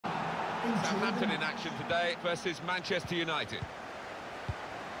Southampton in action today versus Manchester United.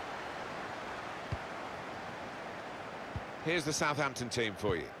 Here's the Southampton team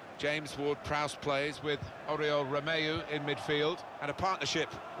for you. James Ward-Prowse plays with Oriol Romeu in midfield, and a partnership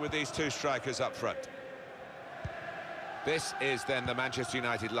with these two strikers up front. This is then the Manchester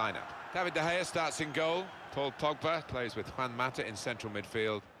United lineup. David De Gea starts in goal. Paul Pogba plays with Juan Mata in central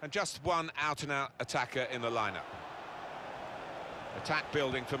midfield, and just one out-and-out attacker in the lineup. Attack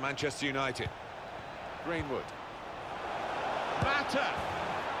building for Manchester United. Greenwood. Mata!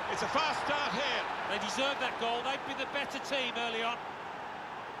 It's a fast start here. They deserve that goal. They've been the better team early on.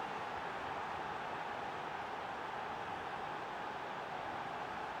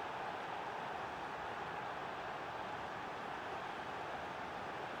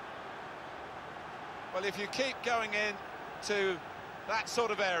 Well, if you keep going in to that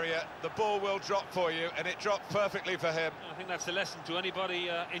sort of area, the ball will drop for you, and it dropped perfectly for him. I think that's a lesson to anybody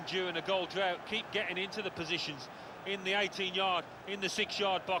enduring a goal drought. Keep getting into the positions in the 18-yard, in the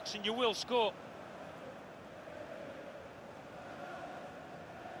 6-yard box, and you will score.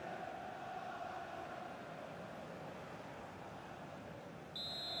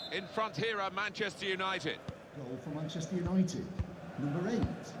 In front here are Manchester United. Goal for Manchester United, number 8.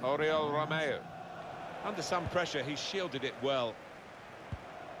 Oriol Romeu. Under some pressure, he shielded it well.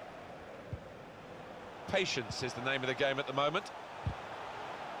 Patience is the name of the game at the moment.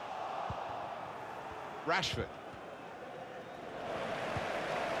 Rashford.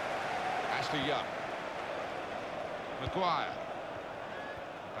 Ashley Young. Maguire.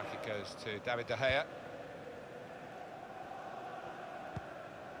 Back it goes to David De Gea.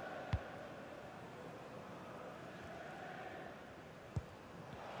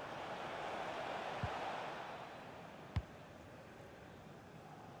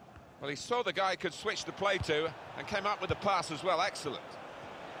 Well, he saw the guy could switch the play to and came up with the pass as well. Excellent.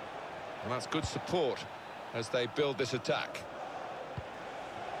 And that's good support as they build this attack.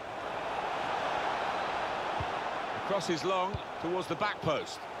 The cross is long towards the back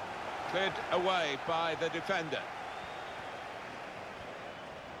post. Cleared away by the defender.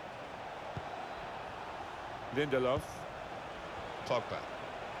 Lindelof. Pogba.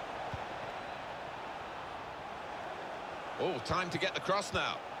 Oh, time to get the cross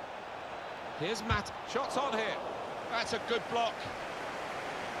now. Here's Matt. Shots on here. That's a good block.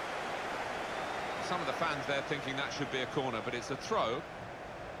 Some of the fans there thinking that should be a corner, but it's a throw.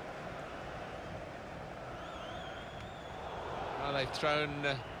 Well, they've thrown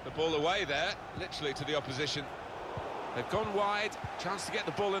the ball away there, literally to the opposition. They've gone wide. Chance to get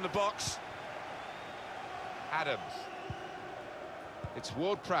the ball in the box. Adams. It's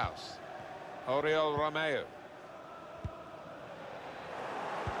Ward-Prowse. Oriol Romeu.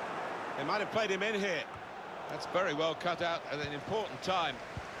 They might have played him in here. That's very well cut out at an important time.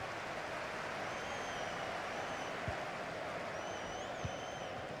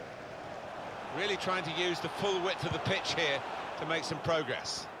 Really trying to use the full width of the pitch here to make some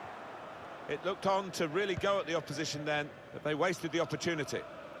progress. It looked on to really go at the opposition then, but they wasted the opportunity.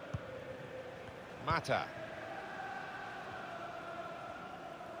 Mata.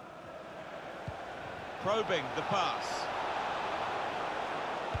 Probing the pass.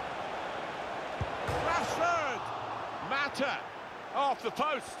 Rashford! Mata off the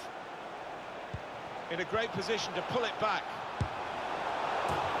post. In a great position to pull it back.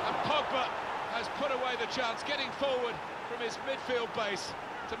 And Pogba has put away the chance, getting forward from his midfield base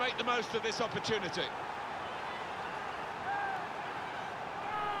to make the most of this opportunity.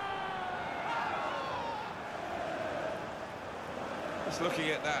 Just looking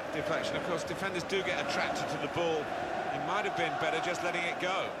at that deflection, of course, defenders do get attracted to the ball. He might have been better just letting it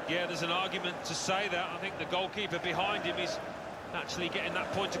go. Yeah, there's an argument to say that. I think the goalkeeper behind him is actually getting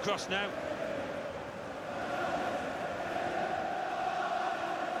that point across now.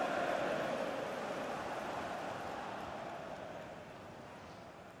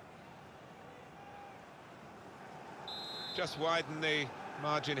 Just widen the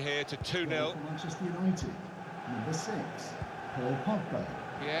margin here to 2-0. Manchester United, number 6, Paul Pogba.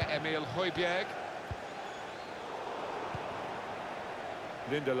 Pierre-Emile Højbjerg.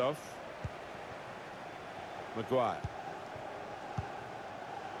 Lindelof. Maguire.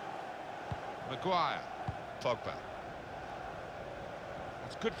 Pogba.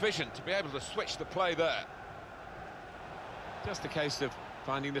 That's good vision to be able to switch the play there. Just a case of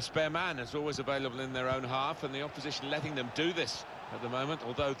finding the spare man is always available in their own half, and the opposition letting them do this at the moment,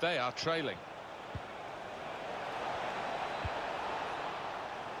 although they are trailing.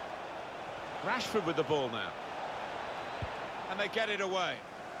 Rashford with the ball now. And they get it away.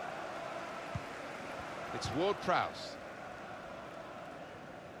 It's Ward-Prowse.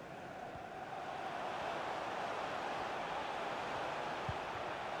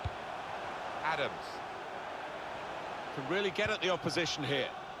 Adams. Can really get at the opposition here.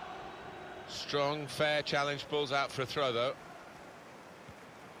 Strong, fair challenge, pulls out for a throw, though.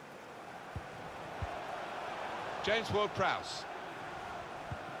 James Ward-Prowse.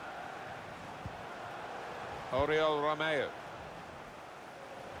 Oriol Romeu.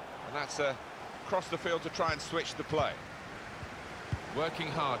 And that's across the field to try and switch the play. Working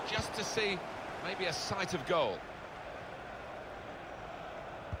hard just to see maybe a sight of goal.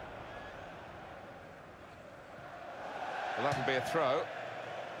 Well, that'll be a throw.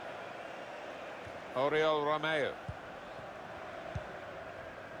 Oriol Romeu.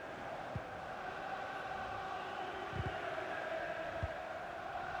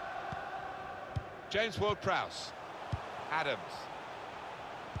 James Ward-Prowse. Adams.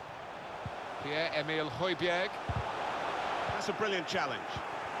 Pierre-Emile Højbjerg. That's a brilliant challenge.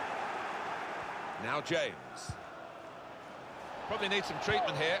 Now James. Probably needs some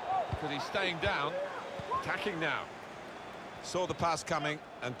treatment here because he's staying down. Attacking now. Saw the pass coming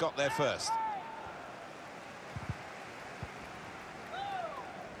and got there first.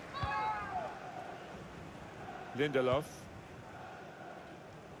 Lindelof.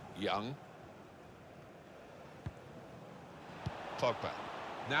 Young. Pogba.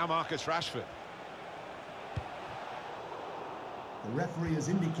 Now Marcus Rashford. The referee has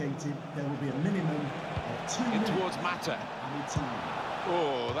indicated there will be a minimum of 2 In minutes towards Mata. added time.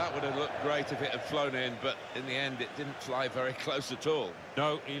 Oh, that would have looked great if it had flown in, but in the end it didn't fly very close at all.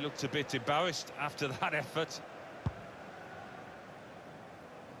 No, he looked a bit embarrassed after that effort.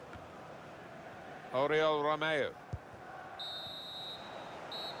 Oriol Romeu.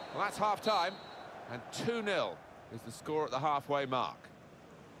 Well, that's half-time, and 2-0 is the score at the halfway mark.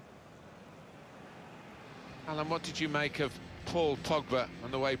 Alan, what did you make of Paul Pogba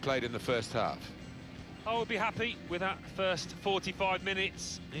and the way he played in the first half? I would be happy with that first 45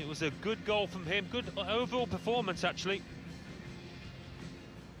 minutes. It was a good goal from him, good overall performance, actually.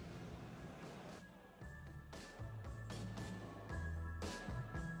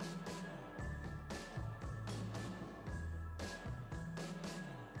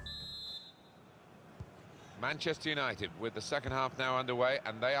 Manchester United with the second half now underway,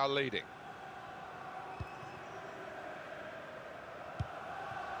 and they are leading.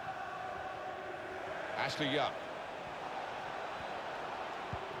 Ashley Young.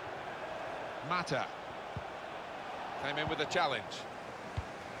 Mata. Came in with a challenge.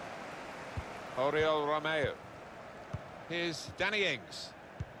 Oriol Romeu. Here's Danny Ings.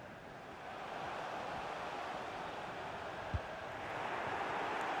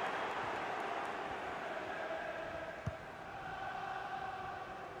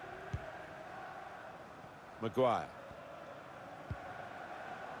 Maguire.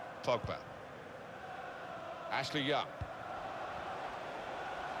 Pogba. Ashley Young.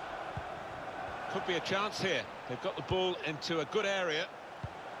 Could be a chance here. They've got the ball into a good area.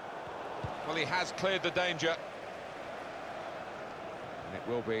 Well, he has cleared the danger. And it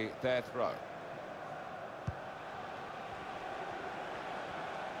will be their throw.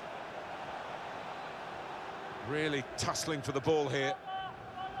 Really tussling for the ball here.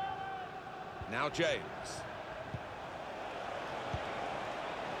 Now James.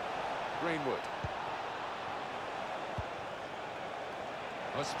 Greenwood.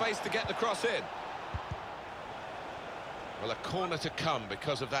 Well, space to get the cross in. Well, a corner to come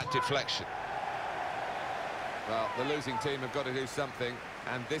because of that deflection. Well, the losing team have got to do something,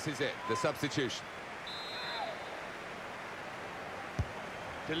 and this is it, the substitution.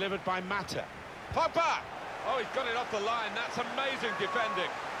 Delivered by Mata. Pogba! Oh, he's got it off the line. That's amazing defending.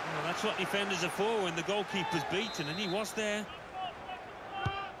 Well, that's what defenders are for when the goalkeeper's beaten, and he was there.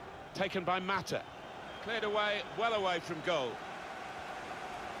 Taken by Mata. Cleared away, well away from goal.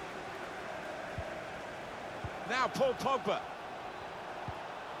 Now Paul Pogba.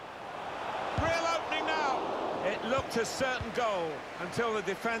 Real opening now. It looked a certain goal until the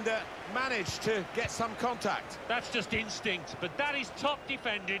defender managed to get some contact. That's just instinct, but that is top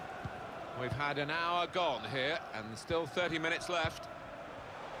defending. We've had an hour gone here and still 30 minutes left.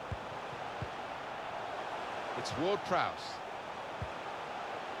 It's Ward-Prowse.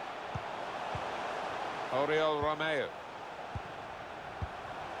 Oriol Romeu.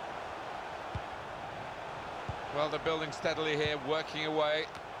 Well, they're building steadily here, working away.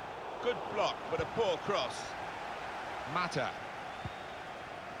 Good block, but a poor cross. Mata.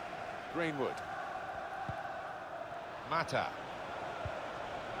 Greenwood. Mata.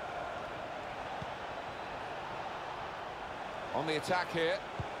 On the attack here.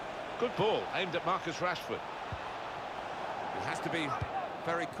 Good ball, aimed at Marcus Rashford. He has to be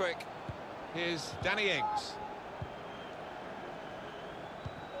very quick. Here's Danny Ings.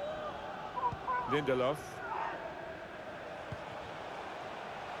 Lindelof.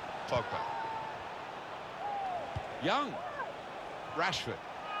 Pogba. Young. Rashford.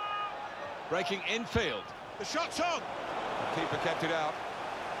 Breaking infield. The shot's on. The keeper kept it out.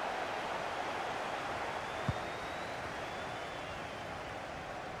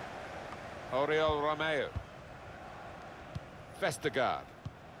 Oriol Romeo. Vestergaard.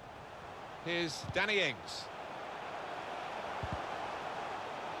 Here's Danny Ings.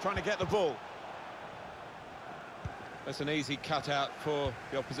 Trying to get the ball. That's an easy cutout for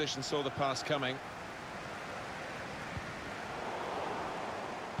the opposition, saw the pass coming.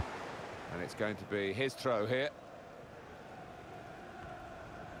 And it's going to be his throw here.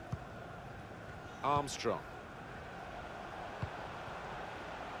 Armstrong.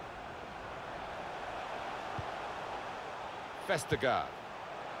 Vestergaard.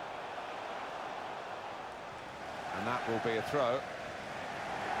 And that will be a throw.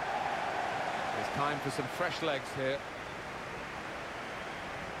 It's time for some fresh legs here.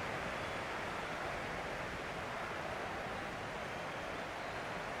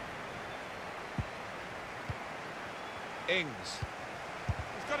 Ings.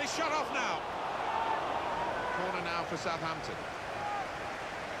 He's got his shot off now. Corner now for Southampton.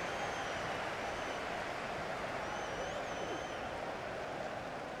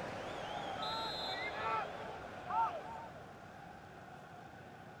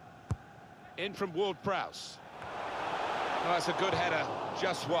 In from Ward-Prowse. Oh, that's a good header,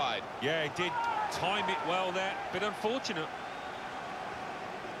 just wide. Yeah, he did time it well there, bit unfortunate.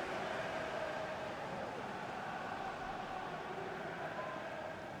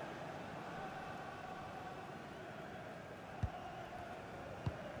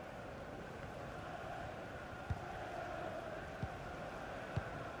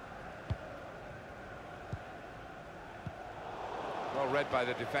 Well read by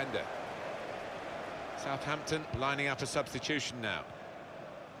the defender. Southampton lining up a substitution now.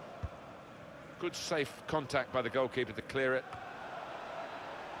 Good safe contact by the goalkeeper to clear it.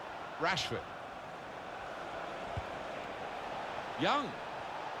 Rashford. Young.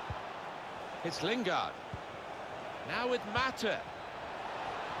 It's Lingard. Now with Mata.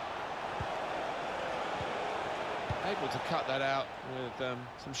 Able to cut that out with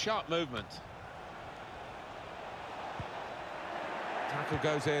some sharp movement. Tackle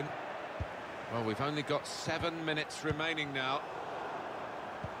goes in. Well, we've only got 7 minutes remaining now.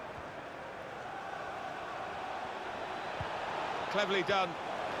 Cleverly done.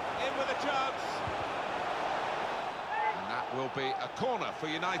 In with a chance. And that will be a corner for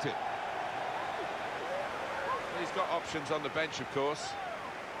United. He's got options on the bench, of course.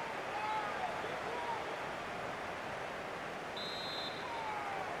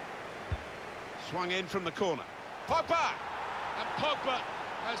 Swung in from the corner. Pogba! And Pogba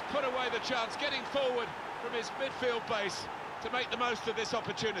has put away the chance, getting forward from his midfield base to make the most of this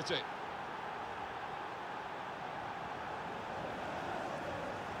opportunity.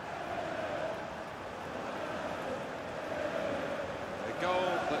 A goal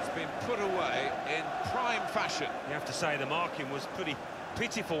that's been put away in prime fashion. You have to say the marking was pretty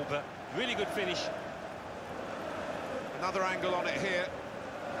pitiful, but really good finish. Another angle on it here.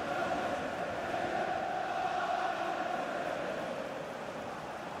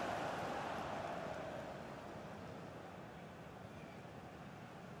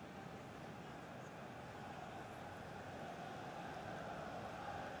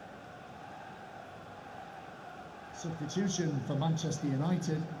 Substitution for Manchester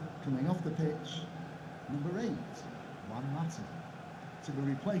United, coming off the pitch, number 8, Juan Mata, to be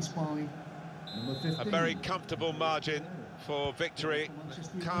replaced by number 15. A very comfortable margin for victory.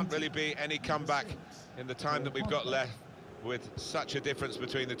 Can't really be any comeback in the time that we've got left with such a difference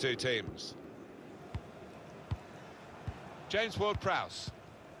between the two teams. James Ward-Prowse.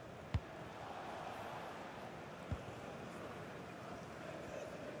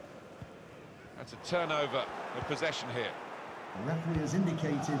 That's a turnover of possession here. The referee has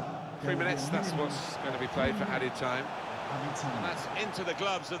indicated 3 minutes, that's what's going to be played for added time. And that's into the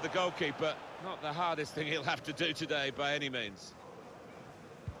gloves of the goalkeeper. Not the hardest thing he'll have to do today by any means.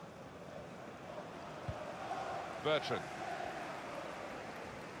 Bertrand.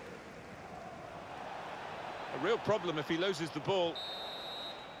 A real problem if he loses the ball.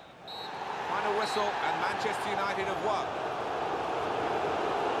 Final whistle and Manchester United have won.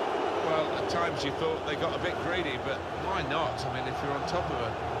 Well, at times you thought they got a bit greedy, but why not? I mean, if you're on top of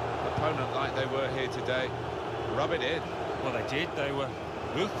an opponent like they were here today, rub it in. Well, they did. They were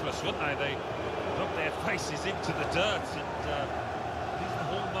ruthless, weren't they? They rubbed their faces into the dirt, and this is the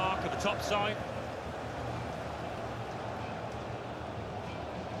hallmark of the top side.